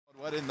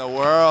What in the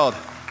world?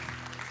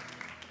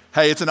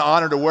 Hey, it's an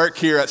honor to work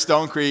here at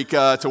Stone Creek,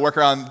 to work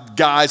around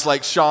guys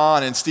like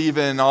Sean and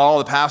Stephen and all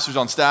the pastors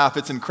on staff.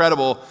 It's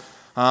incredible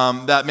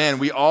that, man,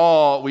 we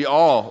all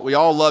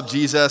love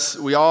Jesus.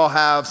 We all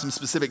have some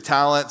specific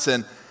talents,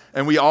 and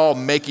we all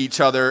make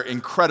each other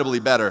incredibly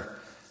better.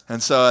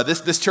 And so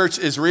this church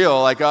is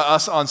real. Like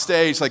us on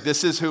stage, like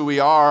this is who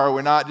we are.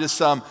 We're not just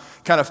some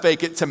kind of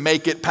fake it to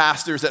make it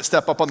pastors that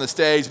step up on the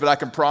stage, but I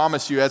can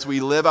promise you as we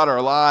live out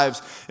our lives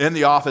in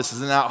the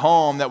offices and at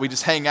home that we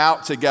just hang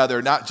out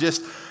together, not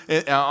just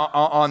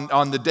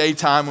on the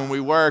daytime when we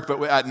work,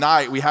 but at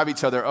night we have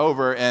each other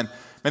over, and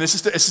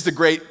it's just a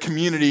great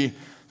community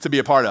to be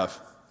a part of.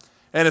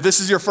 And if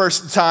this is your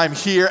first time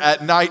here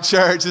at Night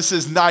Church, this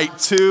is night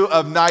 2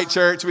 of Night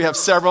Church. We have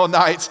several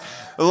nights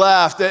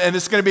left, and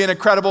it's going to be an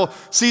incredible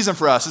season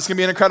for us. It's going to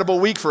be an incredible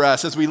week for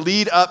us as we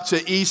lead up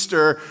to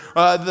Easter,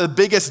 the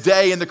biggest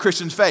day in the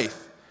Christian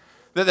faith.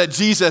 That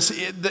Jesus,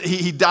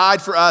 he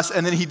died for us,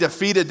 and then he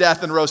defeated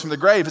death and rose from the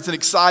grave. It's an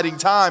exciting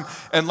time.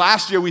 And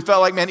last year we felt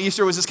like, man,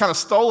 Easter was just kind of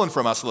stolen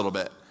from us a little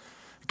bit.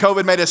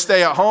 COVID made us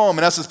stay at home,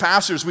 and us as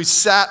pastors, we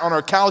sat on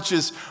our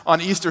couches on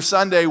Easter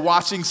Sunday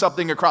watching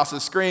something across the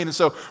screen, and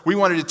so we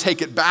wanted to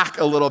take it back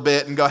a little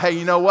bit and go, hey,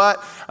 you know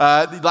what?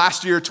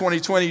 Last year,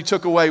 2020, you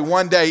took away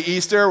one day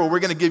Easter. Well, we're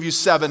going to give you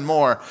 7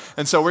 more,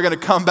 and so we're going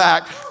to come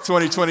back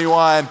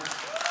 2021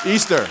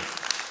 Easter.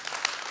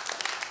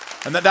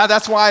 And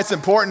that's why it's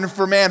important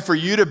for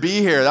you to be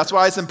here. That's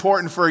why it's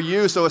important for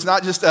you. So it's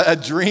not just a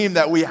dream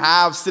that we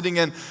have sitting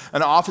in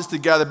an office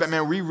together, but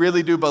man, we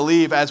really do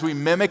believe as we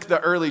mimic the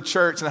early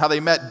church and how they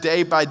met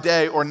day by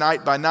day or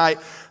night by night,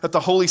 that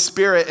the Holy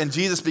Spirit and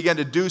Jesus began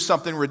to do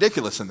something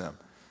ridiculous in them.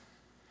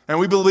 And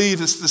we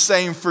believe it's the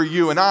same for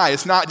you and I.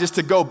 It's not just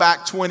to go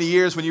back 20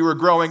 years when you were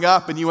growing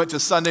up and you went to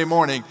Sunday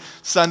morning,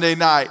 Sunday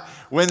night,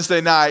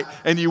 Wednesday night,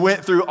 and you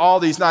went through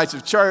all these nights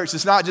of church.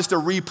 It's not just to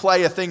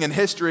replay a thing in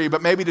history,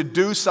 but maybe to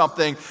do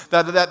something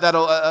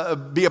that'll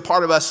be a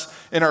part of us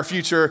in our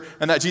future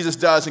and that Jesus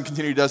does and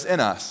continue does in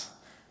us.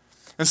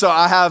 And so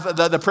I have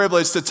the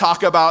privilege to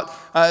talk about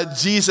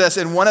Jesus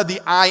and one of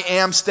the I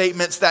am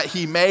statements that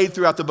he made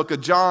throughout the book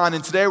of John.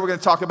 And today we're going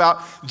to talk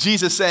about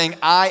Jesus saying,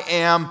 I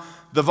am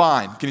the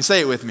vine. Can you say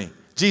it with me?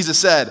 Jesus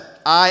said,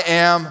 I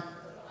am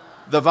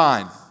the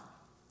vine.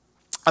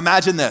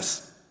 Imagine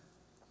this.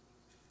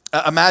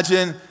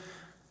 Imagine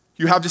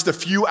you have just a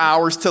few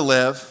hours to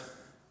live.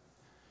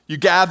 You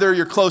gather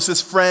your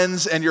closest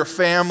friends and your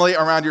family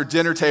around your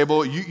dinner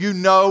table. You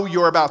know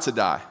you're about to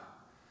die.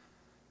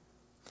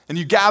 And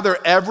you gather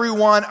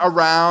everyone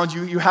around.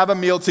 You have a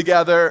meal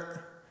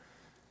together.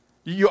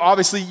 You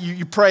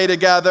obviously pray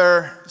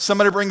together.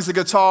 Somebody brings the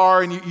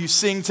guitar and you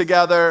sing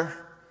together.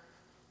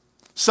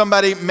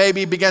 Somebody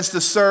maybe begins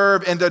to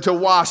serve and to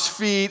wash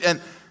feet.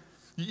 And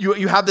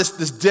you have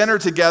this dinner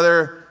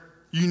together.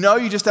 You know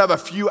you just have a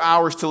few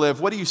hours to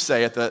live. What do you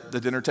say at the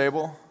dinner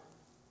table?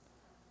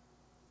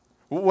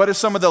 What are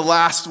some of the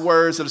last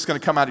words that is going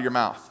to come out of your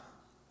mouth?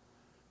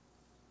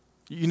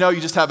 You know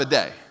you just have a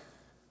day.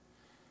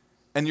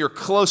 And your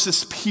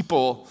closest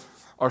people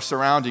are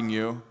surrounding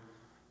you.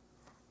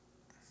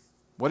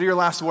 What are your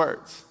last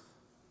words?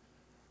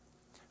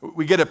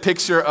 We get a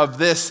picture of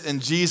this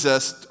in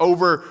Jesus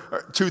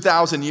over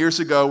 2,000 years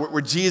ago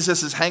where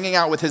Jesus is hanging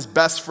out with his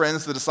best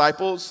friends, the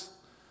disciples.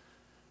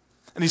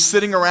 And he's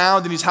sitting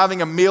around and he's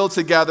having a meal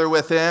together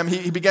with him.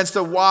 He begins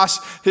to wash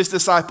his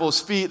disciples'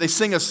 feet. They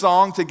sing a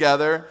song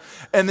together.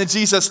 And then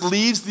Jesus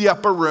leaves the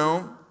upper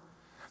room.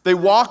 They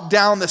walk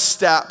down the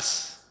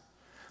steps.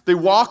 They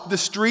walk the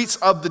streets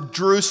of the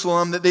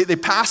Jerusalem. They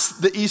pass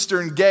the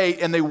eastern gate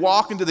and they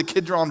walk into the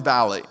Kidron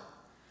Valley.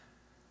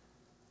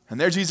 And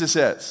there Jesus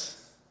is.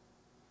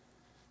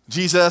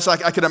 Jesus,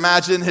 I could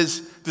imagine his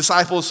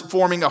disciples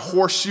forming a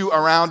horseshoe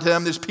around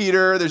him. There's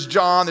Peter, there's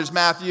John, there's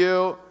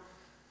Matthew.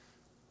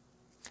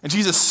 And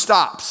Jesus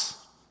stops.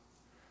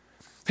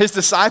 His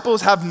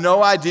disciples have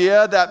no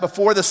idea that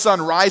before the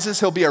sun rises,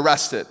 he'll be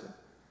arrested.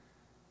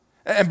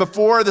 And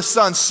before the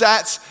sun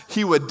sets,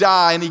 he would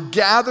die. And he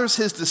gathers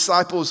his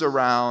disciples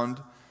around.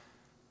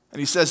 And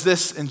he says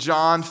this in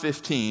John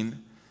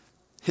 15,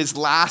 his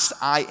last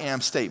I am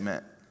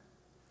statement.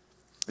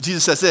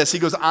 Jesus says this, he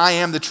goes, I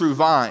am the true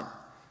vine.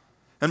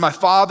 And my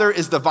Father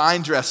is the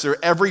vine dresser.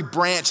 Every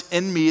branch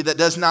in me that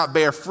does not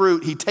bear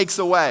fruit, he takes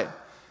away.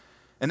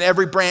 And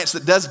every branch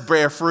that does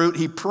bear fruit,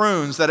 he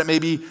prunes that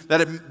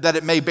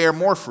it may bear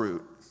more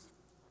fruit.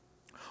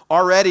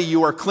 Already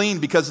you are clean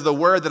because of the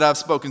word that I've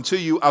spoken to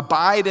you.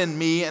 Abide in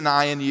me and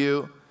I in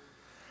you.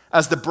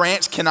 As the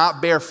branch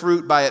cannot bear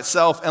fruit by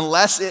itself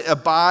unless it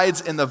abides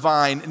in the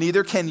vine,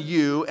 neither can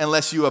you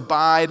unless you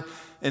abide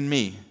in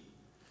me.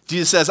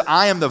 Jesus says,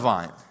 I am the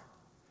vine.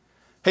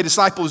 Hey,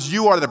 disciples,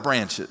 you are the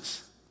branches.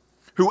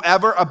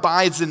 Whoever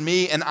abides in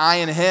me and I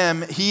in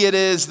him, he it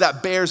is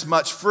that bears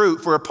much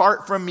fruit. For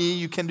apart from me,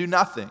 you can do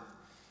nothing.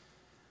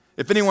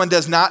 If anyone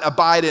does not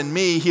abide in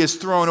me, he is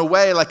thrown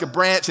away like a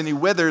branch and he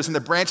withers, and the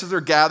branches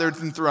are gathered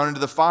and thrown into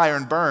the fire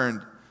and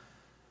burned.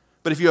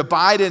 But if you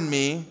abide in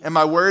me and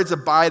my words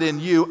abide in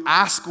you,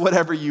 ask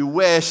whatever you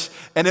wish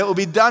and it will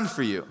be done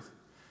for you.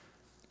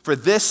 For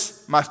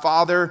this my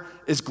Father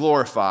is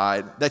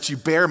glorified, that you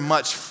bear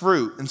much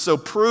fruit, and so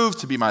prove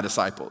to be my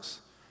disciples.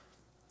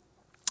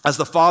 As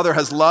the Father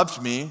has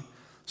loved me,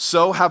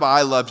 so have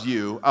I loved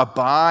you.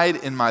 Abide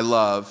in my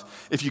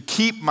love. If you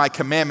keep my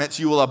commandments,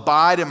 you will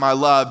abide in my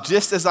love,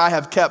 just as I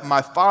have kept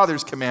my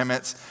Father's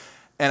commandments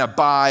and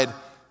abide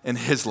in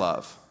his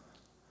love.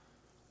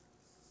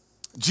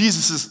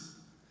 Jesus'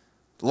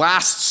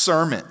 last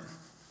sermon.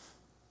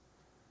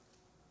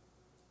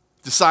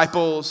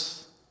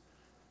 Disciples,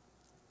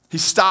 he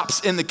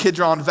stops in the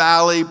Kidron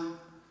Valley,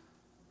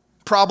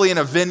 probably in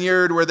a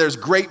vineyard where there's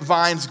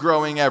grapevines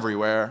growing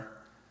everywhere,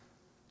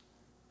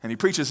 and he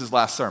preaches his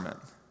last sermon.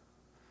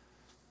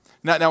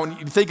 Now, when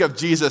you think of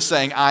Jesus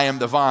saying, I am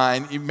the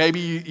vine, maybe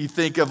you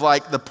think of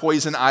like the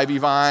poison ivy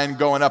vine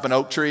going up an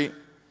oak tree.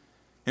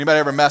 Anybody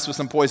ever mess with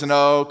some poison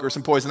oak or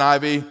some poison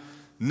ivy?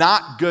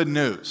 Not good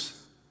news.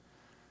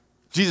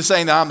 Jesus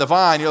saying that I'm the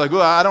vine, you're like,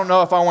 well, I don't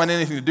know if I want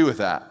anything to do with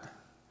that.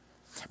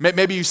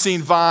 Maybe you've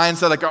seen vines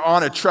that are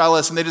on a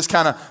trellis and they just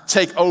kind of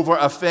take over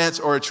a fence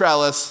or a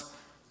trellis.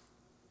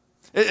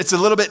 It's a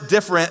little bit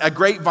different. A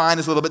grapevine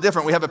is a little bit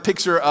different. We have a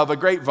picture of a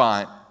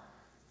grapevine.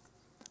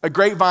 A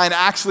grapevine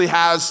actually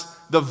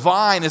the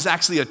vine is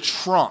actually a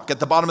trunk. At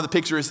the bottom of the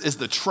picture is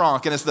the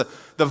trunk. And as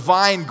the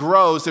vine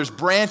grows, there's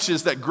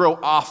branches that grow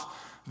off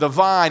the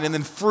vine, and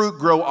then fruit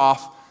grow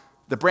off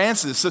the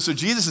branches. So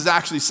Jesus is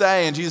actually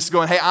saying, Jesus is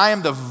going, hey, I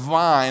am the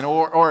vine,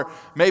 or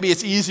maybe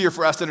it's easier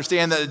for us to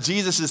understand that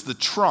Jesus is the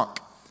trunk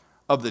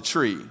of the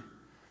tree.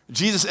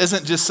 Jesus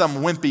isn't just some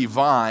wimpy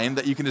vine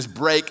that you can just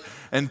break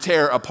and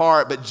tear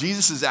apart, but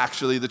Jesus is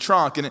actually the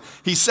trunk. And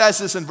he says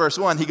this in verse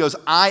 1. He goes,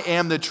 I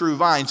am the true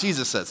vine.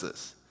 Jesus says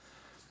this.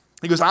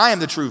 He goes, I am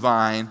the true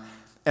vine,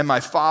 and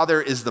my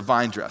Father is the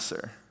vine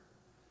dresser.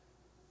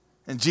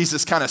 And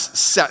Jesus kind of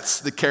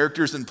sets the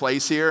characters in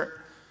place here.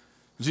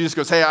 Jesus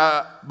goes,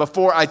 hey,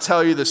 before I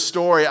tell you the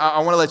story, I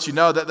want to let you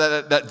know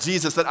that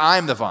Jesus, that I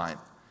am the vine.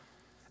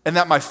 And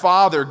that my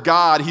Father,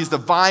 God, he's the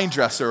vine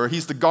dresser, or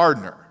he's the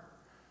gardener.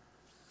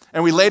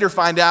 And we later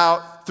find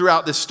out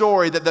throughout this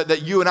story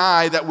that you and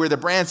I, that we're the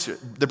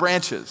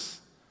branches.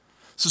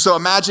 So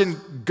imagine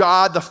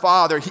God the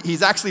Father,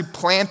 he's actually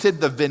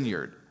planted the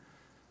vineyard.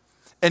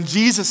 And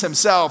Jesus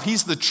himself,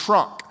 he's the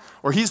trunk,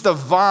 or he's the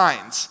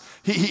vines.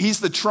 He's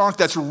the trunk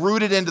that's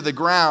rooted into the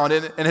ground,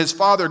 and his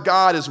Father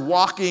God is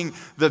walking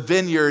the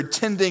vineyard,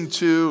 tending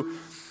to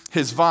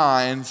his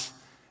vines,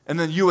 and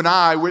then you and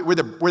I, we're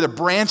the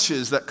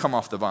branches that come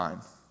off the vine.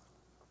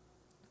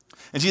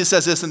 And Jesus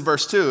says this in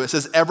verse 2. It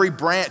says, every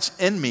branch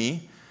in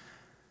me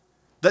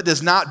that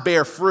does not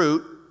bear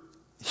fruit,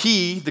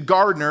 he, the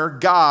gardener,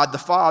 God, the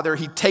Father,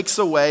 he takes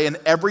away, and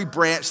every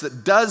branch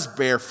that does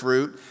bear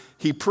fruit,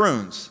 he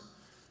prunes,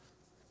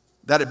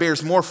 that it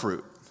bears more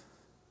fruit.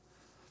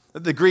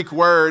 The Greek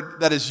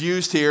word that is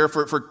used here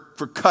for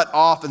cut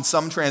off in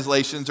some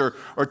translations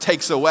or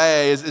takes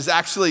away is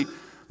actually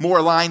more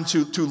aligned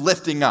to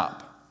lifting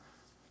up.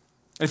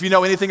 And if you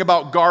know anything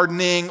about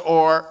gardening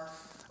or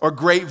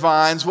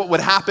grapevines, what would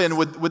happen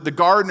with the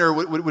gardener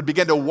would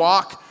begin to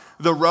walk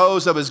the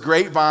rows of his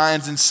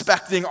grapevines,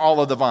 inspecting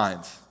all of the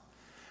vines.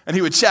 And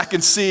he would check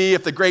and see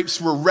if the grapes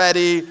were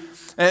ready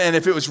and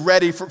if it was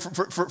ready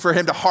for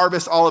him to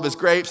harvest all of his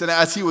grapes. And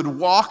as he would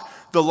walk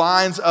the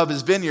lines of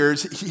his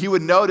vineyards, he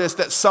would notice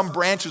that some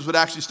branches would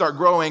actually start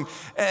growing,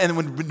 and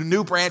when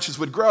new branches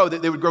would grow,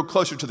 they would grow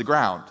closer to the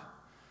ground.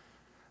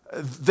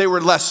 They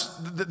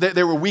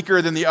were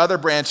weaker than the other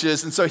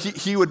branches, and so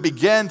he would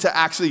begin to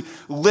actually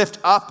lift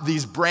up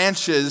these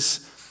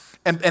branches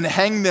and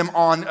hang them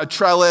on a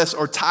trellis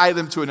or tie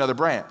them to another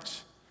branch.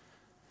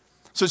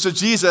 So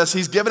Jesus,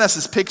 he's given us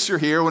this picture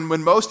here.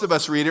 When most of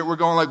us read it, we're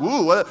going like,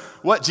 ooh,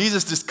 what?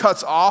 Jesus just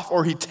cuts off,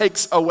 or he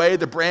takes away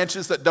the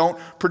branches that don't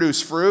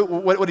produce fruit?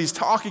 What he's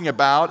talking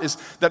about is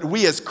that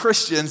we as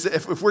Christians,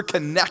 if we're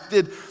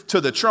connected to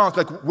the trunk,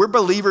 like we're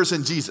believers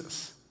in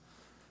Jesus.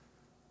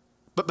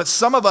 But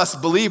some of us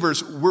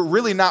believers, we're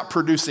really not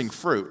producing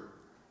fruit.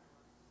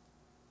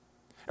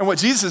 And what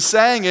Jesus is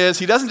saying is,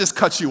 he doesn't just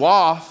cut you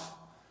off.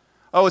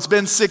 Oh, it's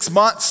been 6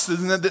 months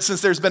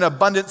since there's been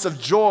abundance of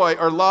joy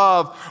or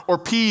love or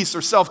peace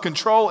or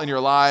self-control in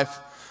your life.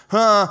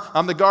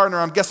 I'm the gardener,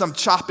 I guess I'm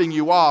chopping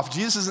you off.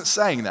 Jesus isn't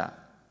saying that.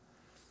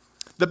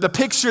 The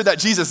picture that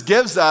Jesus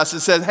gives us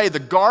is said, hey, the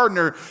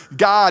gardener,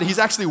 God, he's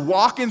actually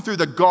walking through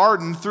the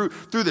garden, through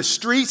the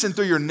streets and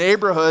through your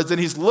neighborhoods, and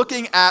he's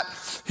looking at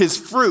his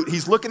fruit.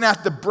 He's looking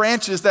at the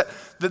branches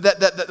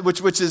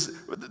which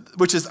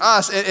is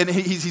us, and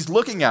he's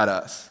looking at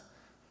us.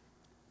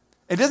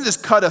 It doesn't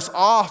just cut us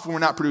off when we're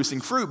not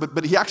producing fruit,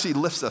 but he actually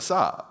lifts us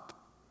up.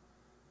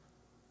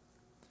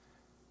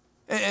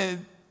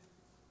 And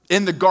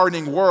in the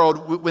gardening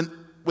world,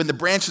 when the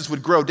branches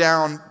would grow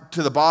down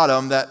to the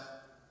bottom, that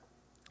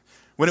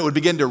when it would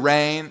begin to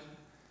rain,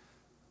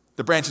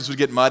 the branches would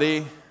get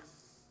muddy.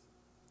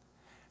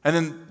 And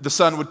then the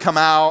sun would come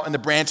out and the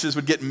branches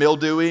would get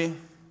mildewy.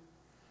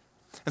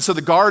 And so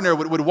the gardener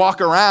would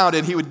walk around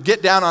and he would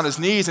get down on his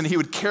knees and he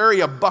would carry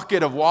a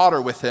bucket of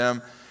water with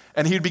him.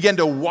 And he'd begin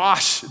to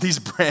wash these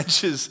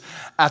branches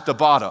at the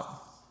bottom.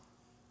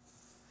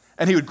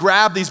 And he would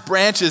grab these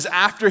branches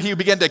after he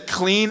began to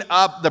clean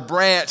up the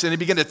branch, and he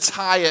began to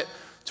tie it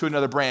to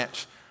another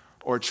branch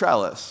or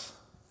trellis.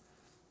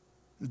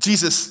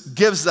 Jesus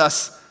gives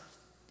us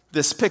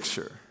this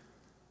picture.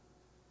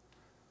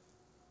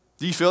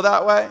 Do you feel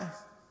that way?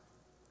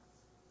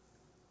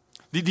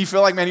 Do you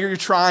feel like, man, you're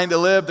trying to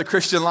live the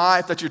Christian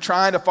life, that you're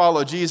trying to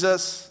follow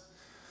Jesus?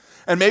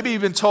 And maybe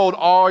you've been told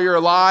all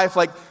your life,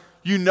 like,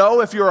 you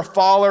know if you're a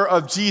follower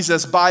of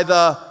Jesus by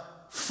the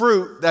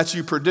fruit that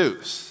you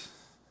produce.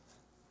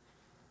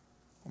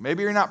 Well,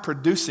 maybe you're not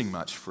producing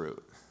much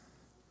fruit.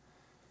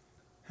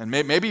 And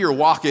maybe you're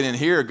walking in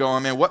here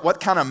going, man, what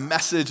kind of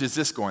message is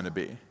this going to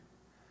be?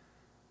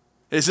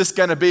 Is this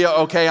going to be,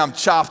 okay, I'm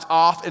chopped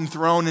off and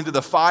thrown into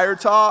the fire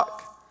talk?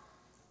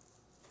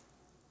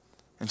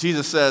 And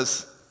Jesus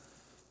says,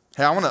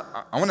 hey, I want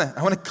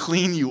to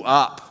clean you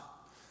up.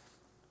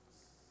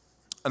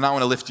 And I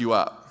want to lift you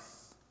up.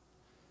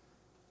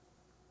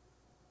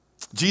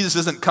 Jesus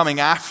isn't coming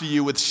after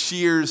you with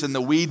shears in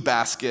the weed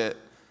basket.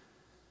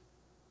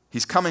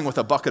 He's coming with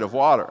a bucket of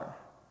water.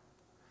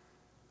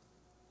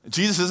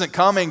 Jesus isn't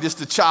coming just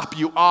to chop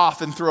you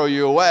off and throw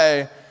you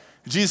away.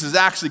 Jesus is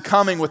actually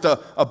coming with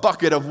a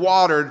bucket of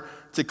water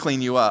to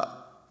clean you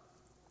up.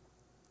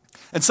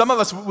 And some of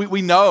us,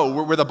 we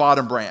know we're the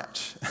bottom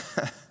branch.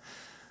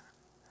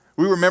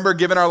 We remember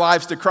giving our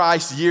lives to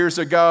Christ years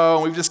ago,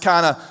 and we've just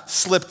kind of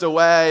slipped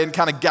away and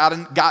kind of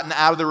gotten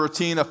out of the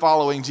routine of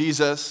following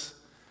Jesus.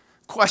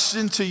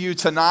 Question to you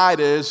tonight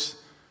is,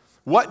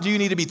 what do you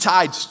need to be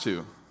tied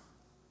to?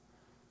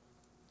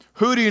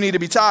 Who do you need to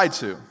be tied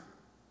to?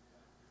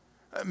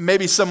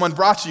 Maybe someone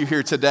brought you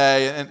here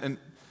today, and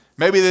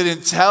maybe they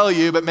didn't tell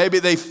you, but maybe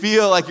they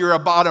feel like you're a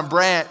bottom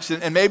branch,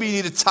 and maybe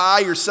you need to tie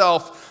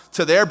yourself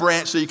to their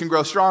branch so you can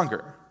grow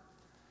stronger.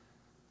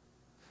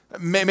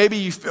 Maybe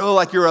you feel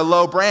like you're a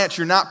low branch,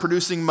 you're not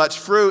producing much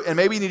fruit, and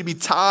maybe you need to be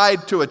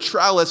tied to a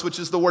trellis, which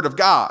is the Word of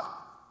God.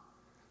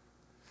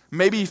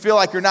 Maybe you feel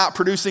like you're not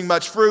producing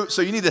much fruit,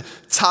 so you need to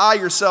tie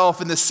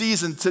yourself in this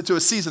season to a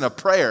season of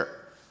prayer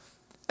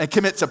and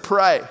commit to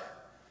pray.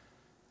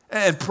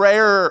 And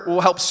prayer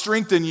will help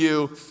strengthen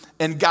you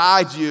and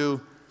guide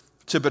you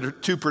to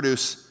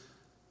produce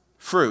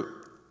fruit.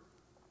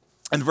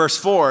 In verse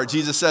 4,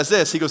 Jesus says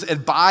this. He goes,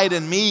 abide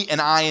in me and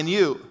I in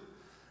you.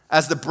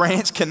 As the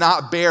branch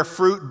cannot bear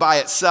fruit by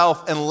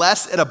itself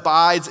unless it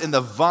abides in the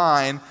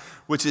vine,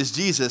 which is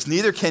Jesus,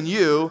 neither can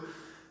you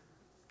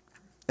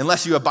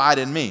unless you abide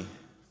in me.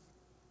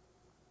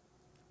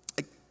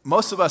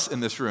 Most of us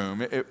in this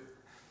room,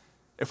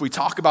 if we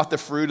talk about the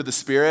fruit of the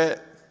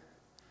Spirit,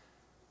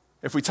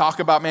 if we talk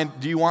about, man,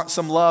 do you want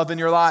some love in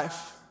your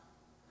life?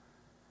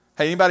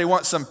 Hey, anybody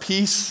want some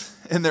peace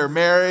in their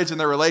marriage and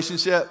their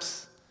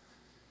relationships?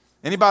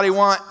 Anybody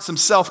want some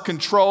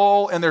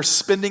self-control in their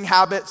spending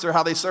habits or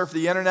how they surf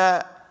the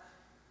internet?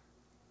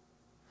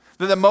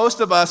 That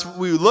most of us,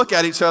 we look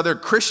at each other,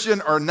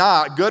 Christian or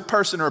not, good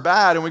person or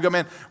bad, and we go,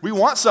 man, we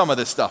want some of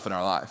this stuff in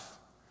our life.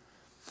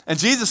 And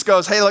Jesus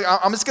goes, hey, look,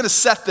 I'm just going to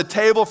set the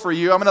table for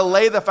you. I'm going to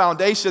lay the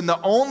foundation.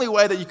 The only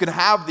way that you can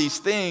have these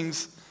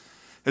things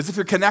is if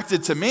you're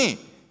connected to me.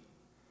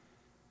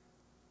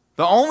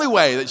 The only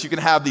way that you can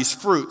have these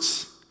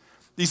fruits,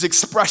 these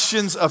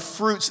expressions of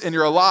fruits in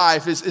your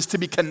life is to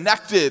be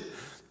connected,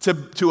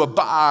 to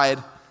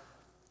abide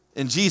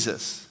in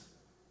Jesus.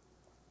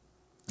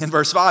 In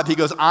verse 5, he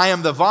goes, I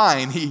am the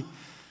vine.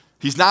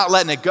 He's not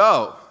letting it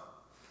go.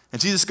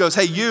 And Jesus goes,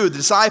 hey, you, the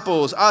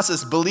disciples, us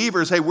as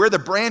believers, hey, we're the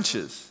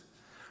branches.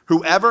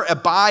 Whoever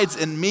abides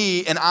in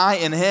me and I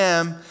in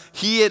him,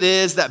 he it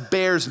is that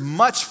bears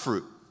much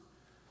fruit.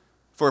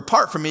 For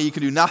apart from me, you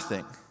can do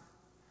nothing.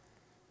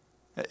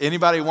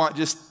 Anybody want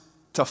just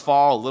to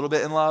fall a little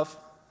bit in love?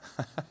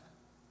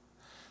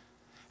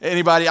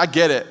 Anybody? I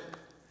get it.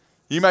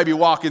 You might be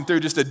walking through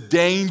just a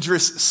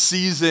dangerous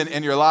season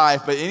in your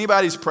life, but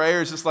anybody's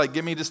prayer is just like,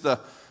 give me just a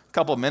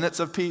couple minutes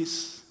of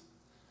peace.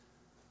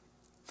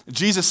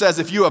 Jesus says,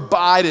 if you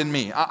abide in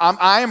me,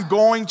 I am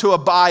going to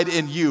abide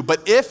in you,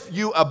 but if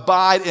you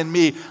abide in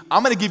me,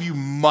 I'm going to give you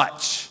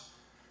much.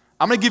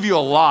 I'm going to give you a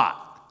lot.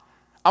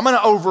 I'm going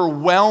to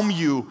overwhelm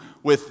you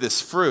with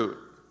this fruit.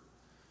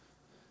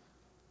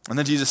 And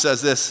then Jesus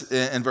says this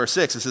in verse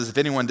 6. It says, if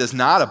anyone does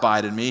not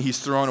abide in me, he's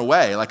thrown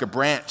away like a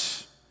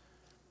branch,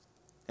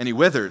 and he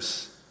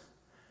withers.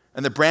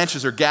 And the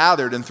branches are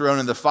gathered and thrown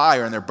in the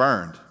fire, and they're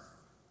burned.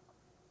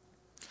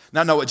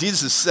 Now, no, what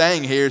Jesus is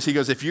saying here is he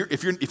goes, if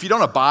you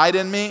don't abide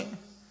in me,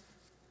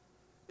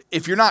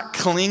 if you're not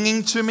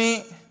clinging to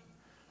me,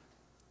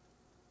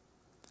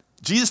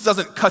 Jesus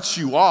doesn't cut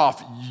you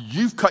off,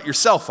 you've cut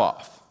yourself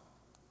off.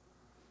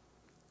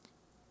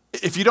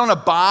 If you don't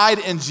abide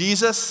in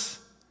Jesus,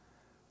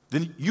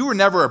 then you were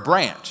never a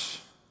branch.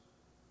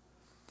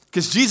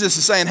 Because Jesus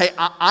is saying, hey,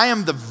 I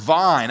am the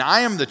vine,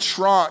 I am the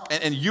trunk,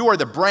 and you are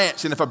the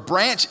branch. And if a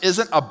branch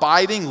isn't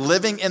abiding,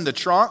 living in the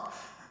trunk,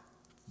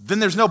 then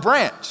there's no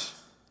branch.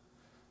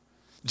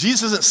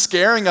 Jesus isn't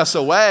scaring us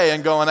away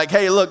and going like,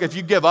 hey, look, if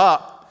you give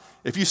up,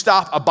 if you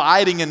stop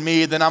abiding in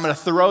me, then I'm going to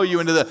throw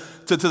you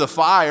into to the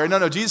fire.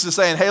 No, Jesus is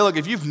saying, hey, look,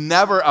 if you've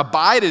never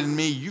abided in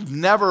me, you've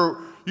never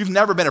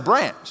been a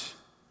branch.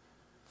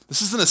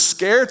 This isn't a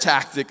scare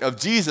tactic of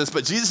Jesus,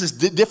 but Jesus is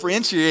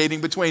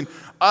differentiating between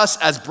us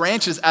as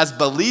branches, as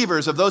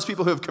believers, of those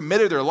people who have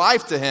committed their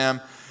life to him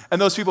and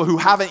those people who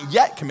haven't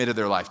yet committed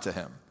their life to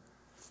him.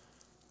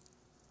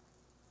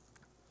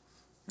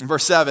 In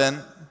verse 7,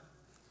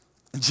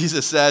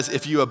 Jesus says,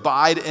 if you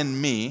abide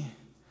in me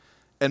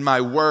and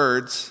my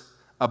words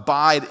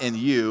abide in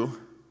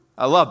you,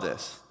 I love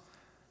this.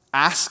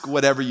 Ask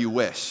whatever you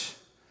wish,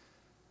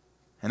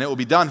 and it will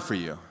be done for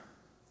you.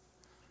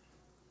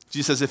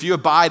 Jesus says, if you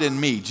abide in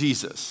me,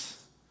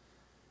 Jesus,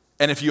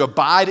 and if you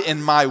abide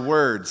in my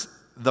words,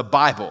 the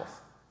Bible,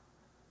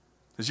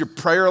 does your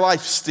prayer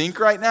life stink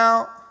right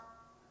now?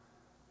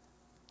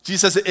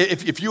 Jesus says,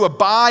 if you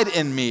abide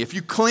in me, if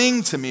you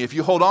cling to me, if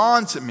you hold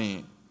on to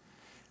me,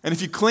 and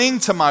if you cling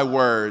to my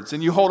words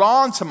and you hold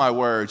on to my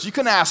words, you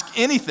can ask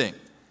anything,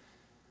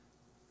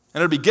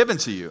 and it'll be given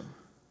to you.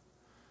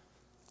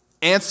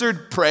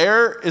 Answered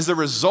prayer is a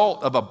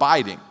result of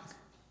abiding.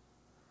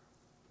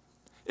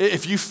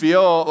 If you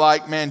feel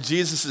like, man,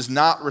 Jesus is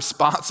not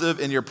responsive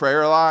in your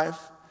prayer life,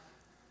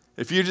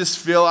 if you just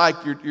feel like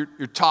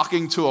you're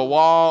talking to a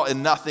wall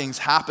and nothing's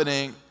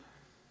happening,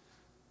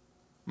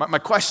 my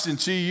question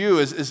to you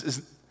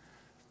is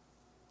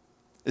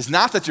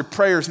not that your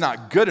prayer is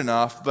not good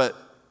enough, but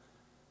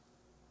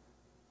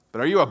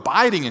are you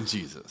abiding in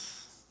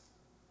Jesus?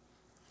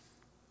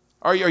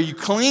 Are you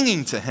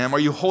clinging to him? Are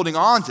you holding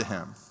on to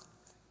him?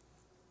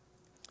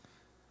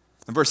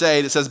 In verse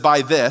 8, it says,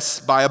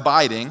 by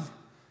abiding,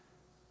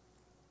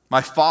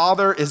 my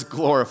Father is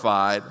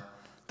glorified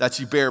that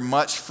you bear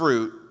much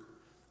fruit,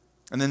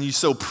 and then you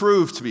so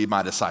prove to be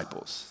my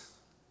disciples.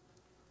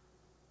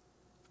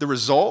 The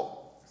result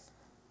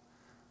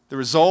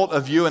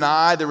of you and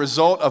I, the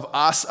result of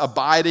us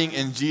abiding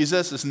in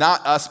Jesus is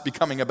not us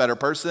becoming a better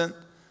person.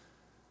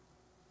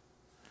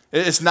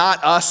 It's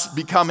not us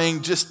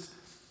becoming just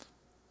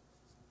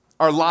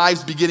our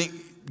lives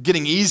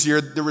getting easier.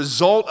 The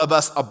result of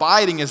us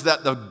abiding is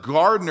that the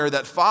gardener,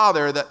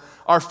 that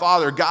our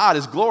Father God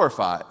is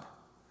glorified.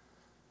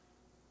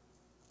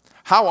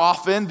 How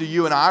often do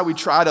you and I, we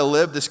try to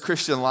live this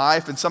Christian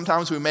life, and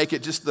sometimes we make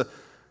it just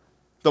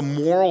the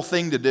moral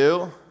thing to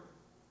do?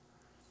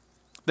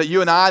 That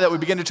you and I, that we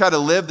begin to try to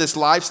live this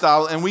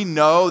lifestyle, and we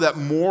know that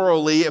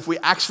morally, if we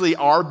actually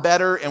are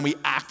better and we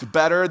act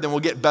better, then we'll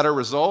get better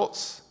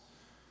results.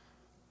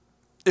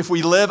 If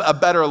we live a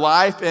better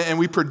life and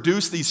we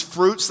produce these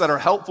fruits that are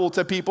helpful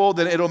to people,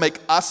 then it'll make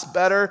us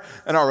better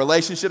and our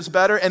relationships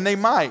better, and they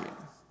might.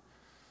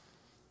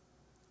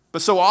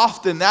 But so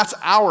often, that's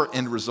our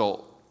end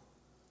result.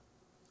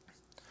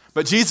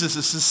 But Jesus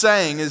is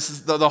saying,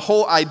 is the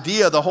whole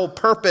idea, the whole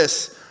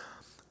purpose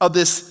of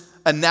this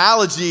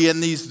analogy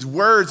and these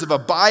words of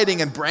abiding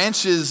in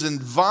branches and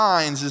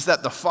vines is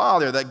that the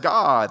Father, that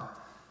God,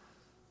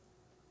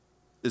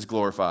 is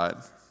glorified.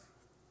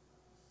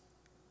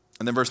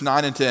 And then verse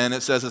 9 and 10,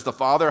 it says, as the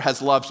Father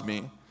has loved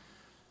me,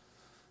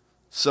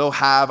 so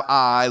have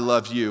I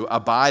loved you.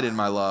 Abide in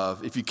my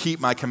love. If you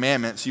keep my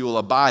commandments, you will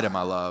abide in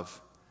my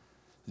love,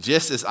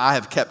 just as I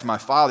have kept my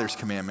Father's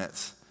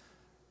commandments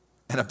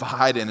and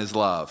abide in his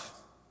love.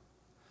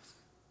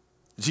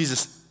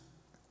 Jesus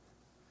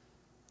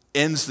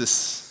ends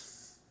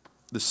this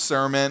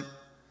sermon,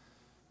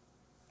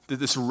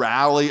 this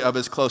rally of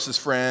his closest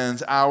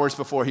friends hours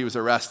before he was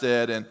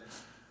arrested, and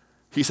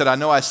he said, I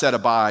know I said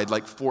abide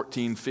like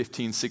 14,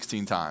 15,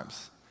 16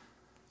 times.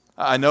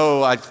 I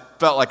know I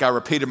felt like I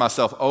repeated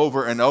myself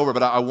over and over,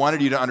 but I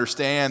wanted you to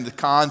understand the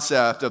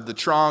concept of the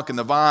trunk and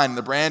the vine and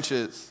the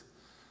branches.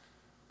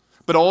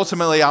 But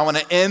ultimately, I want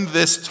to end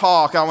this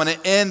talk, I want to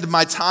end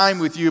my time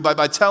with you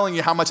by telling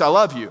you how much I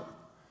love you.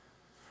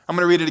 I'm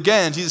going to read it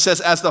again. Jesus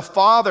says, as the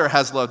Father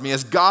has loved me,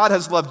 as God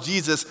has loved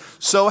Jesus,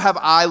 so have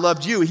I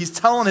loved you. He's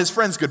telling his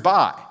friends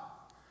goodbye.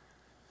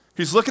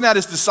 He's looking at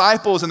his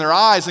disciples in their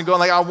eyes and going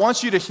like, I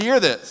want you to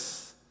hear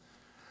this.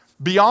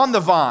 Beyond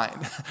the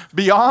vine,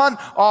 beyond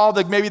all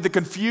maybe the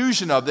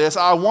confusion of this,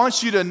 I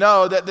want you to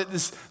know that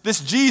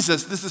this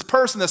Jesus, this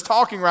person that's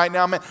talking right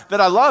now, man,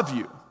 that I love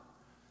you.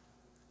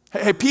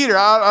 Hey, Peter,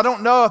 I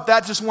don't know if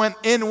that just went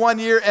in one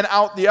ear and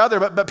out the other,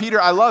 but Peter,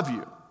 I love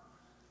you.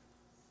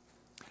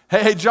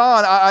 Hey,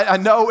 John, I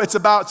know it's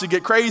about to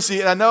get crazy,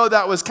 and I know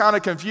that was kind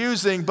of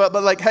confusing, but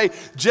like, hey,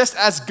 just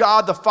as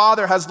God the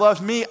Father has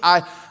loved me,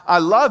 I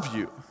love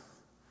you.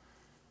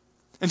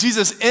 And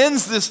Jesus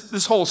ends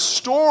this whole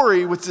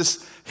story with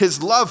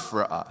his love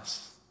for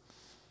us.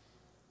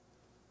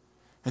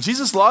 And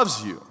Jesus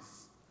loves you.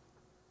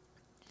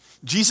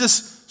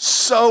 Jesus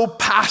so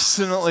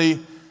passionately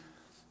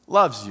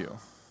loves you.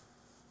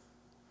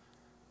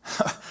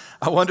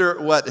 I wonder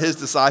what his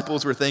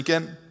disciples were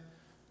thinking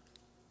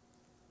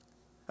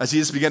as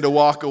Jesus began to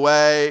walk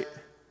away.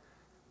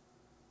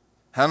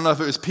 I don't know if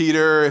it was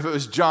Peter, if it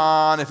was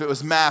John, if it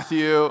was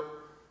Matthew.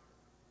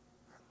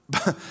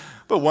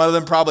 But one of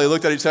them probably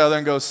looked at each other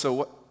and goes,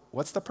 so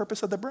what's the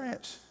purpose of the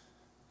branch?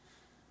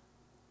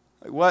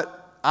 Like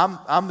what?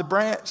 I'm the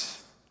branch.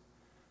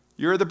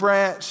 You're the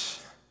branch.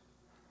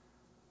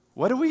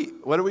 what are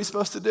we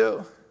supposed to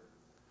do?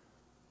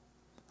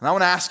 And I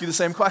want to ask you the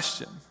same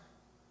question.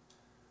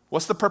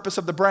 What's the purpose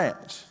of the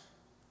branch?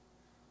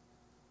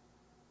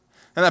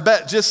 And I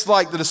bet just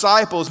like the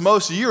disciples,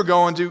 most of you are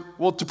going to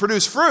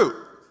produce fruit.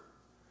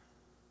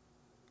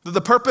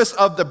 The purpose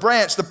of the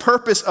branch, the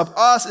purpose of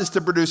us is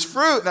to produce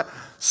fruit. Now,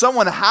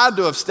 someone had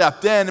to have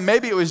stepped in, and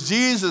maybe it was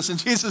Jesus, and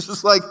Jesus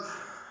was like,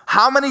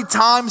 how many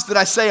times did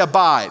I say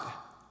abide?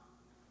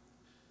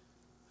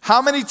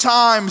 How many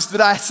times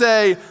did I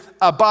say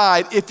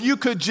abide? If you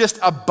could just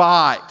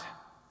abide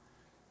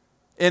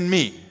in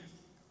me.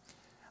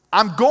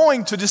 I'm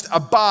going to just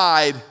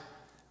abide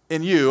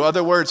in you.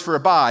 Other words for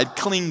abide,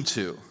 cling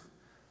to.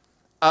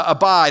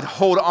 Abide,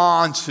 hold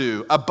on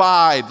to.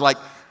 Abide, like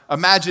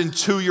imagine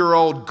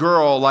 2-year-old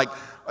girl like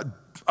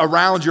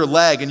around your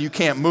leg and you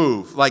can't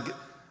move. Like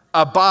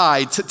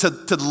abide,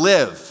 to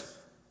live.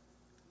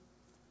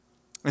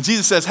 And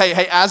Jesus says,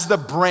 hey, as the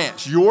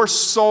branch, your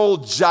sole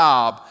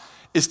job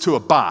is to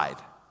abide,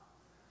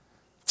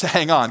 to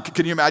hang on.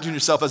 Can you imagine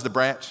yourself as the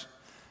branch?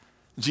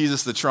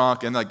 Jesus the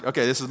trunk, and like,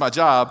 okay, this is my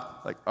job.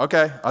 Like,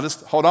 okay, I'll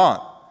just hold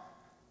on.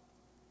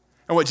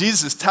 And what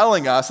Jesus is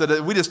telling us,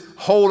 that we just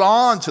hold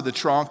on to the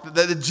trunk,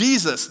 that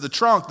Jesus, the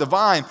trunk, the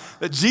vine,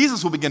 that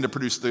Jesus will begin to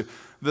produce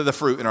the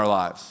fruit in our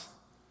lives.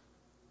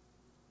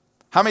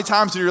 How many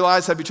times in your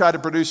lives have you tried to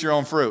produce your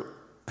own fruit?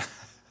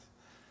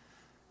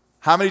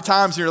 How many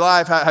times in your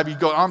life have you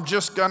go, I'm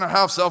just going to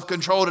have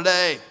self-control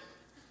today.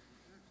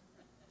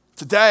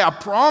 Today, I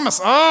promise,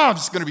 I'm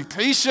just going to be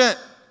patient.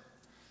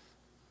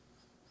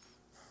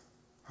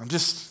 I'm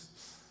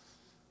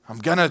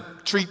going to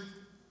treat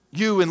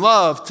you in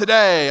love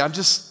today.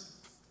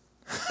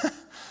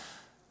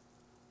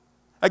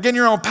 Again,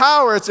 your own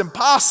power, it's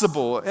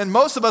impossible. And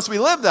most of us, we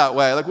live that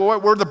way. Like, well,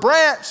 we're the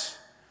branch.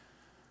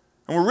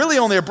 And we're really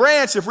only a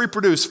branch if we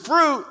produce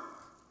fruit.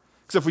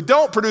 Because if we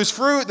don't produce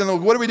fruit,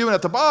 then what are we doing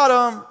at the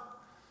bottom?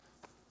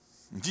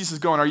 And Jesus is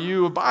going, are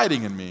you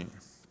abiding in me?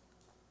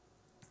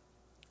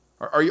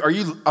 Are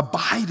you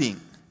abiding?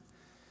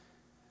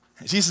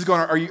 And Jesus is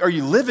going, are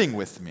you living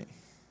with me?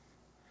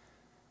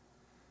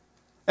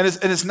 And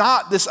it's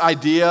not this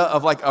idea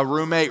of like a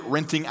roommate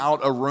renting out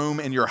a room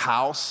in your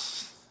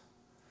house.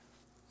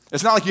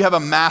 It's not like you have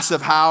a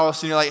massive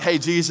house and you're like, hey,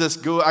 Jesus,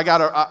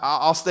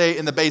 I'll stay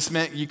in the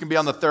basement. You can be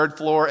on the 3rd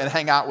floor and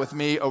hang out with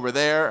me over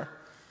there.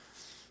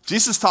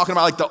 Jesus is talking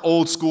about like the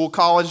old school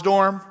college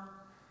dorm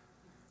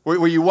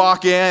where you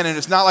walk in and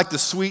it's not like the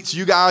suites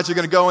you guys are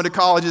going to go into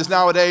colleges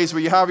nowadays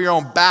where you have your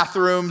own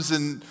bathrooms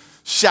and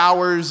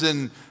showers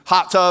and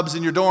hot tubs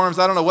in your dorms.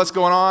 I don't know what's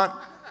going on.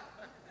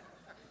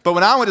 But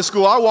when I went to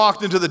school, I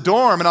walked into the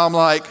dorm and I'm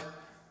like,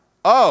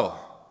 oh,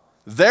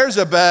 there's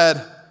a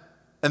bed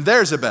and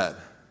there's a bed.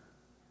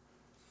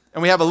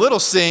 And we have a little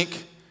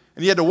sink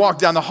and you had to walk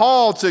down the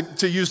hall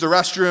to use the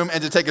restroom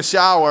and to take a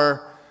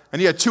shower.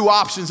 And you had 2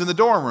 options in the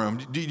dorm room.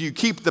 Do you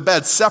keep the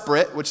beds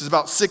separate, which is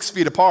about 6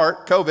 feet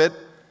apart, COVID?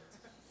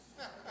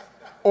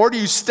 Or do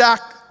you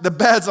stack the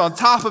beds on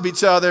top of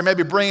each other and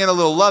maybe bring in a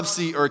little love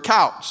seat or a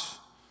couch?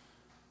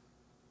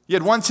 You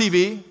had one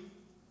TV.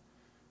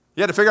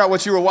 You had to figure out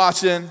what you were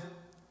watching.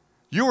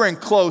 You were in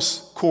close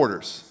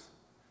quarters.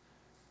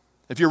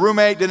 If your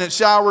roommate didn't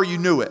shower, you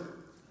knew it.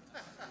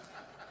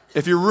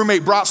 If your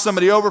roommate brought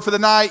somebody over for the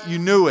night, you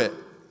knew it.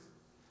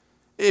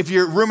 If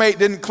your roommate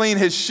didn't clean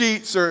his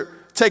sheets or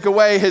take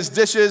away his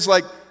dishes,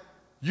 like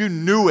you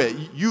knew it.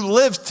 You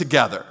lived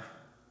together.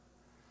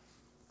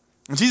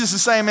 And Jesus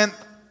is saying, man,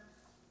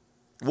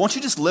 won't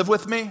you just live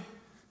with me?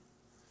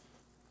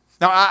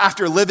 Now,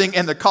 after living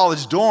in the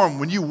college dorm,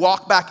 when you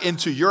walk back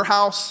into your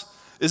house,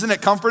 isn't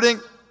it comforting?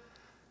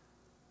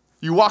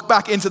 You walk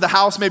back into the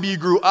house maybe you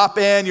grew up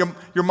in.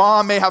 Your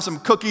mom may have some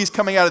cookies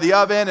coming out of the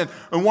oven.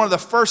 And one of the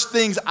first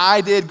things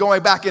I did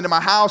going back into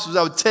my house was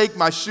I would take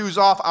my shoes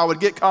off. I would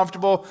get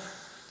comfortable.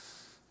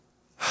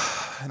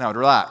 And I would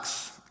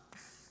relax.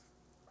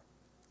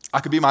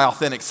 I could be my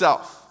authentic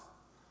self.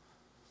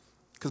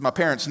 Because my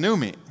parents knew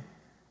me.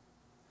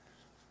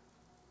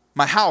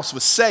 My house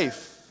was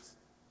safe.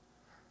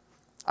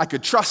 I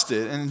could trust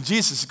it. And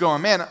Jesus is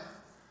going, man,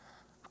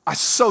 I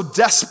so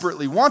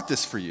desperately want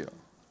this for you.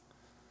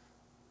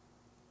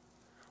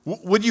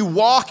 Would you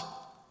walk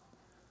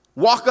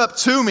up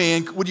to me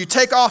and would you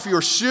take off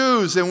your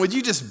shoes and would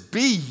you just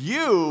be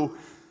you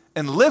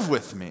and live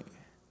with me?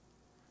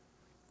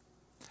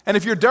 And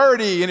if you're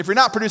dirty and if you're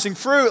not producing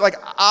fruit, like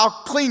I'll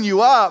clean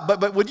you up,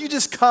 but would you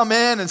just come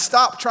in and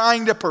stop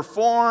trying to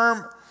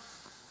perform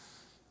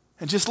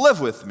and just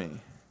live with me?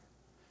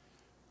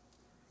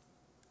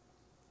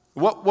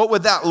 What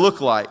would that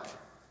look like?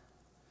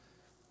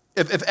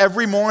 If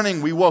every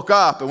morning we woke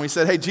up and we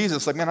said, hey,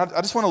 Jesus, like, man,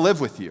 I just want to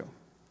live with you.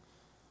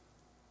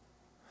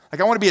 Like,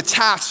 I want to be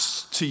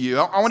attached to you.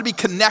 I want to be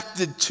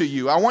connected to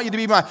you. I want you to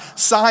be my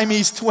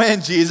Siamese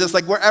twin, Jesus.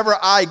 Like, wherever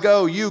I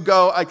go, you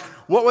go. Like,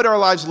 what would our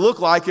lives look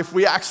like if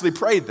we actually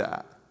prayed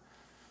that?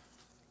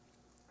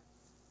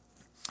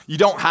 You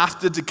don't have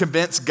to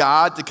convince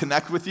God to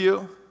connect with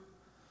you.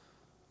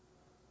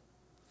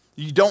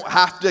 You don't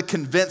have to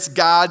convince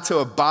God to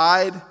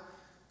abide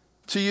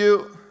to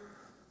you.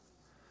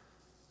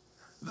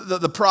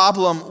 The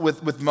problem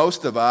with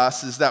most of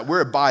us is that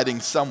we're abiding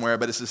somewhere,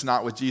 but it's just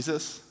not with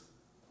Jesus.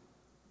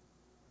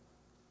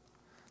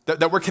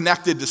 That we're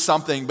connected to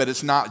something, but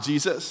it's not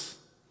Jesus.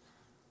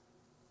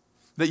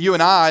 That you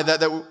and I,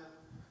 that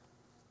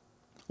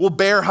we'll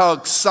bear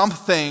hug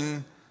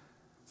something,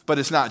 but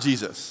it's not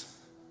Jesus.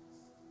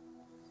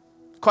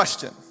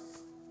 Question: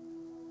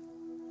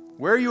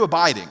 where are you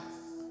abiding?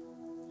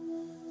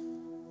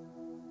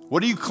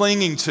 What are you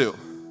clinging to?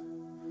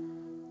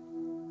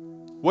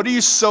 What are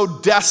you so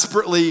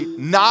desperately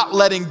not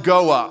letting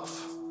go of?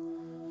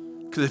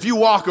 Because if you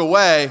walk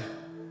away,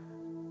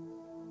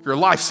 your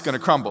life's going to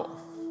crumble.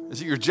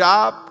 Is it your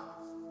job?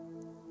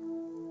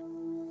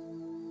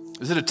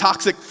 Is it a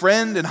toxic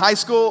friend in high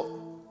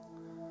school?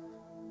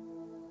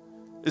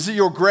 Is it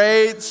your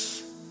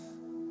grades?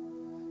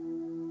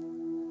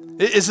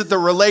 Is it the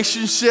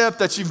relationship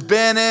that you've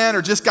been in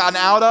or just gotten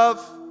out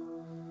of?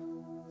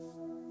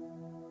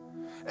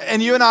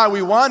 And you and I,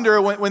 we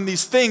wonder when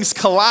these things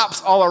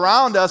collapse all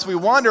around us, we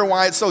wonder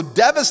why it's so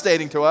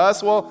devastating to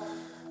us. Well,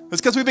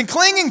 it's because we've been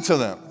clinging to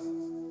them.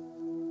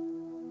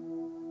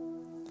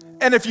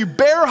 And if you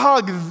bear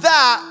hug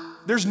that,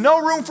 there's no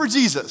room for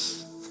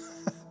Jesus.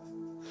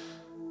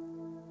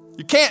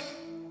 You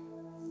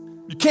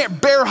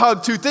can't bear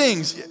hug two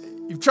things.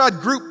 You've tried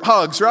group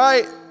hugs,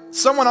 right?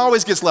 Someone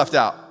always gets left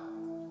out.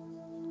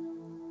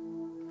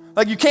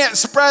 Like you can't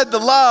spread the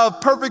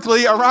love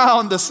perfectly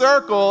around the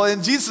circle.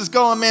 And Jesus is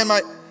going, man,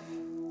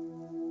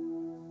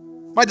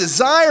 my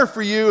desire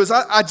for you is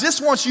I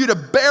just want you to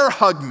bear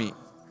hug me.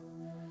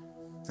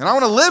 And I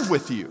want to live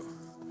with you.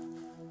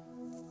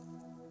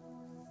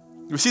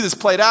 We see this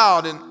played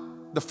out in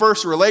the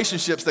first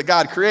relationships that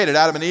God created,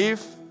 Adam and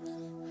Eve.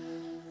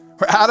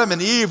 Where Adam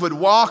and Eve would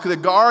walk the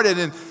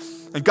garden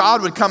and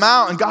God would come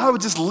out and God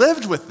would just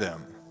live with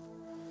them.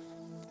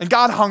 And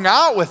God hung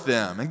out with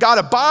them, and God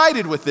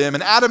abided with them,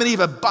 and Adam and Eve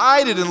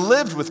abided and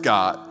lived with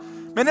God.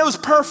 Man, it was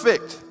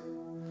perfect.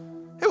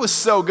 It was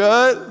so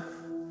good.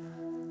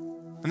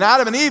 And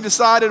Adam and Eve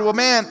decided, well,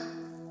 man,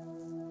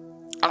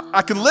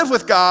 I can live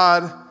with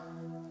God,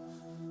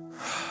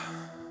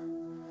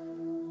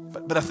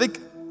 but I think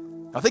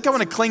I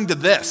want to cling to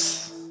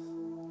this.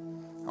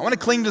 I want to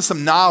cling to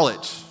some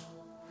knowledge.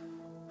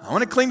 I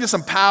want to cling to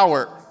some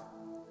power.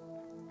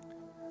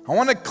 I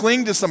want to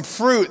cling to some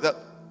fruit that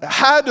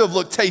had to have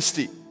looked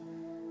tasty.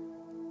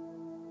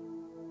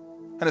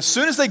 And as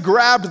soon as they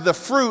grabbed the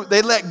fruit,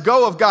 they let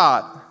go of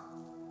God.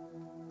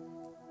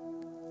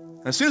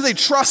 And as soon as they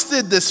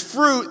trusted this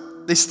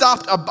fruit, they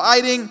stopped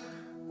abiding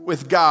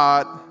with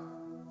God.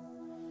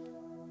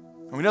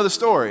 And we know the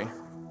story.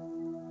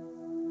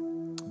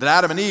 That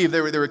Adam and Eve,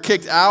 they were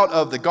kicked out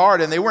of the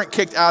garden. They weren't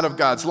kicked out of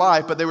God's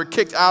life, but they were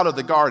kicked out of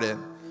the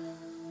garden.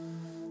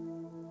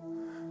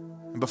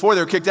 And before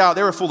they were kicked out,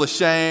 they were full of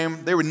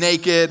shame. They were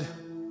naked.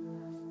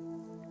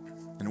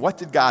 And what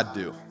did God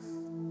do?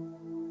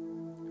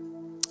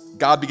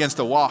 God begins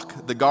to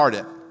walk the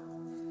garden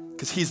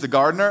because he's the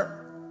gardener.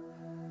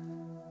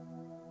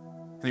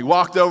 And he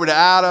walked over to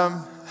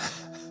Adam.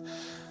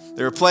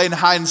 They were playing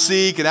hide and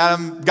seek,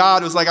 and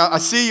God was like, I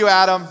see you,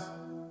 Adam.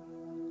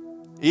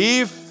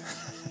 Eve,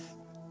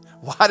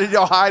 why did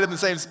y'all hide in the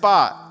same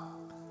spot?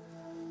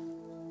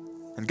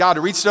 And God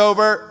reached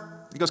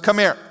over. He goes, come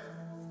here.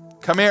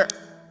 Come here.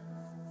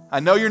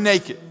 I know you're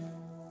naked.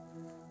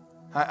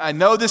 I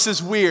know this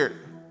is weird.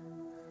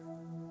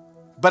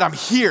 But I'm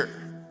here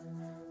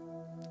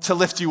to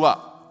lift you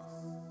up.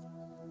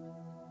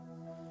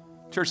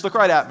 Church, look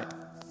right at me.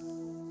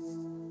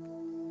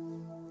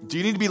 Do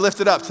you need to be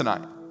lifted up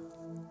tonight?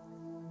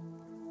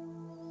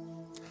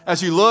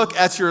 As you look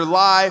at your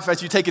life,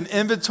 as you take an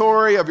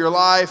inventory of your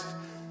life,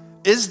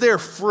 is there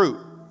fruit?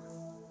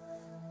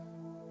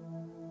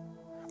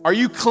 Are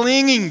you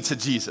clinging to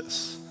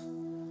Jesus?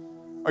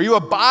 Are you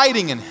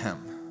abiding in him?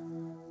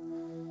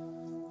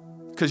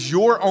 Because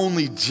your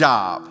only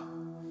job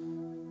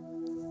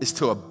is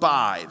to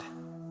abide,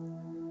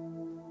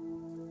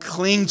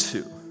 cling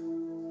to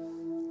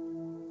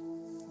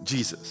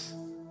Jesus.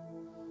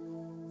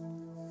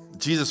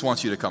 Jesus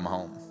wants you to come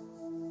home.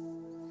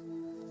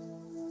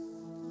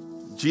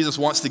 Jesus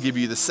wants to give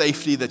you the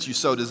safety that you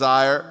so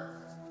desire.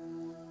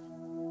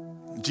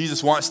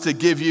 Jesus wants to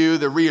give you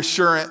the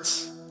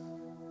reassurance.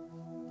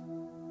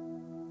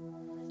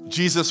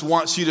 Jesus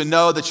wants you to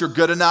know that you're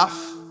good enough.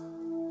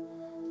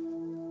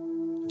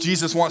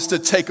 Jesus wants to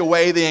take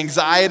away the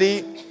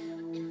anxiety.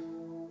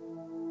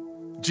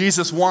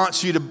 Jesus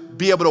wants you to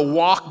be able to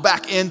walk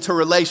back into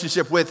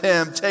relationship with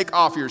him, take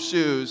off your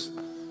shoes.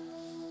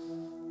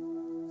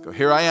 Go,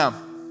 here I am.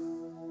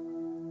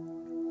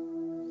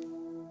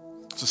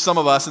 So some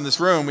of us in this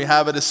room, we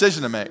have a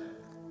decision to make.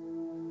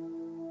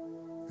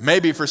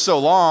 Maybe for so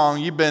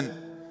long, you've been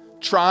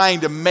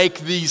trying to make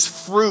these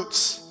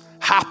fruits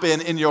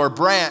happen in your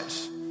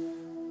branch.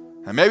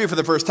 And maybe for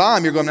the first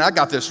time, you're going, I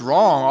got this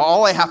wrong.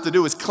 All I have to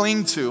do is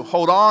cling to,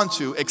 hold on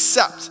to,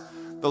 accept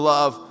the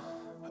love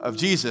of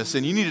Jesus.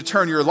 And you need to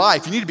turn your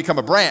life. You need to become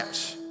a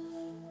branch.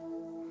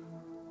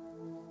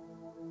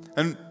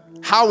 And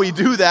how we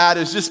do that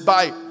is just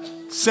by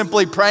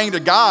simply praying to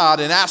God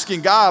and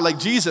asking God, like,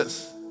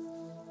 Jesus,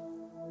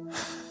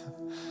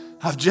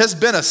 I've just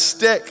been a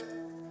stick,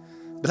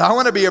 but I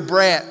want to be a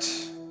branch.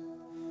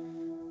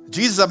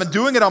 Jesus, I've been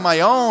doing it on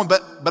my own,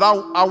 but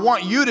I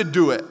want you to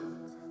do it.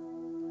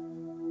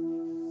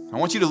 I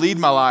want you to lead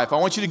my life. I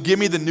want you to give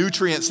me the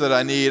nutrients that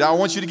I need. I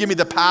want you to give me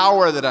the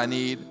power that I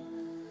need.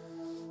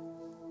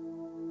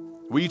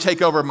 Will you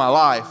take over my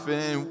life?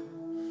 And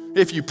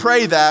if you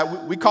pray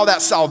that, we call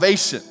that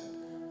salvation.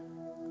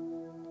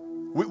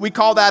 We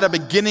call that a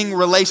beginning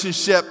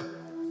relationship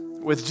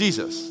with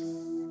Jesus.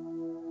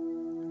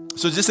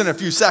 So just in a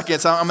few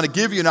seconds, I'm going to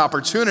give you an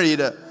opportunity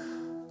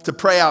to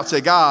pray out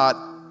to God.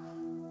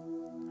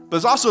 But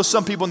there's also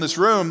some people in this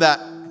room that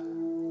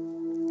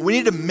we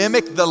need to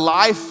mimic the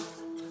life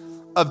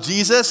of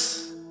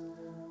Jesus.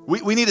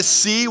 We need to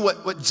see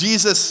what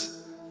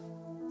Jesus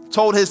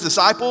told his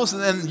disciples.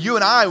 And then you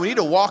and I, we need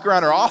to walk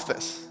around our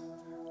office.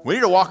 We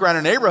need to walk around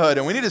our neighborhood,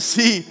 and we need to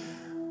see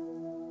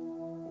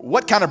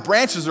what kind of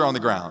branches are on the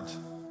ground.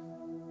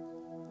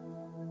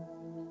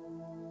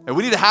 And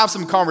we need to have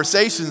some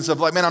conversations of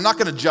like, man, I'm not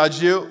going to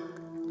judge you.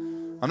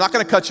 I'm not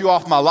going to cut you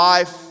off my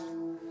life.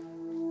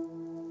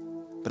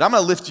 But I'm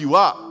going to lift you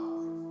up.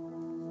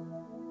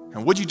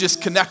 And would you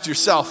just connect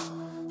yourself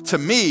to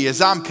me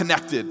as I'm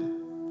connected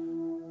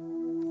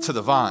to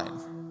the vine?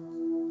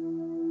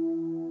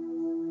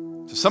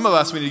 So some of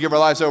us, we need to give our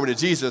lives over to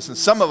Jesus, and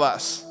some of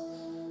us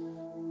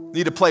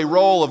need to play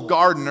role of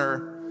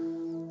gardener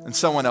in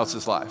someone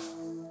else's life.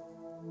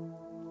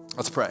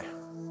 Let's pray.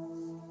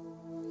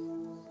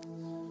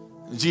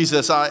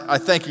 Jesus, I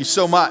thank you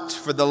so much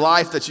for the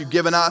life that you've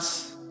given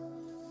us.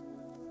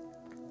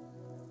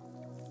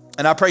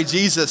 And I pray,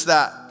 Jesus,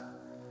 that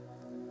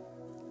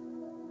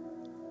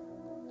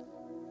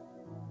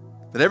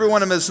every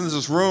one of us in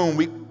this room,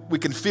 we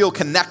can feel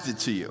connected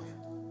to you.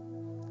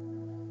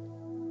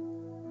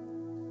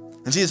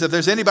 And Jesus, if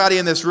there's anybody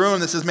in this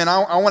room that says, man,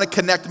 I want to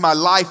connect my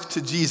life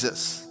to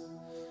Jesus.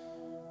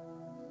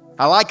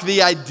 I like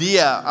the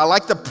idea, I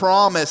like the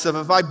promise of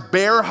if I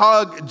bear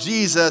hug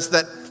Jesus,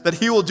 that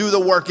he will do the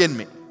work in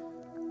me.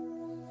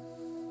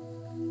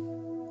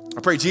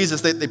 I pray,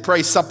 Jesus, they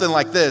pray something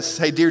like this.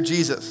 Hey, dear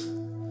Jesus,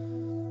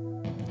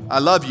 I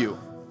love you.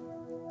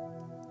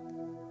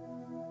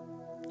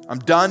 I'm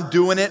done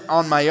doing it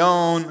on my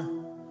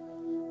own.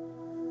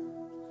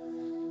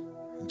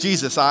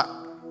 Jesus,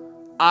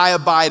 I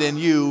abide in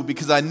you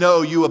because I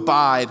know you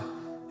abide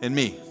in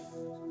me.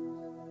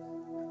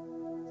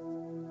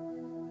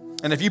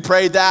 And if you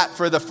prayed that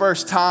for the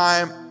first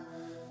time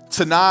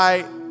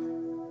tonight,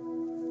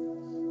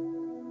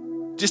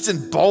 just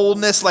in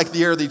boldness like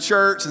the early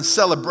church and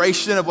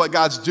celebration of what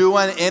God's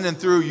doing in and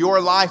through your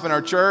life in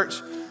our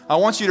church, I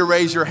want you to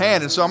raise your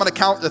hand. And so I'm going to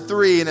count to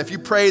 3. And if you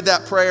prayed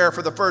that prayer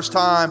for the first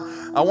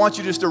time, I want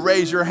you just to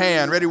raise your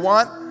hand. Ready?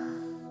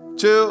 1,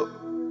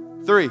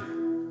 2, 3.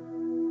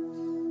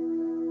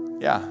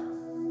 Yeah.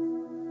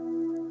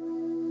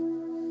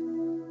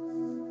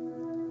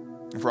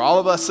 And for all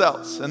of us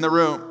else in the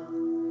room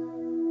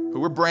who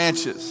we're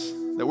branches,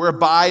 that we're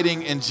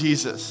abiding in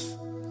Jesus,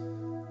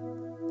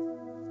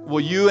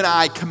 will you and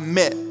I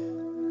commit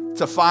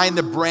to find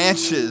the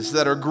branches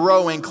that are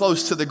growing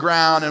close to the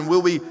ground, and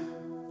will we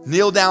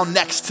kneel down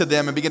next to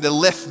them and begin to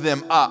lift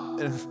them up?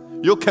 And if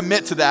you'll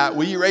commit to that,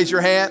 will you raise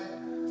your hand?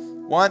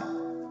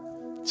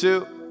 1,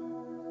 2,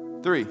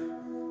 3.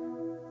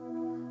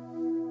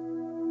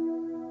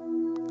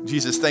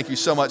 Jesus, thank you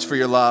so much for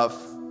your love.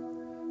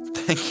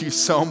 Thank you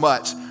so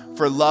much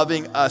for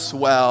loving us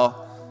well.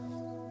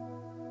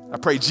 I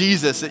pray,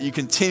 Jesus, that you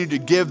continue to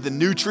give the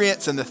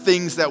nutrients and the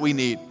things that we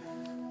need.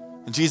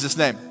 In Jesus'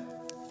 name,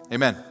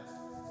 amen.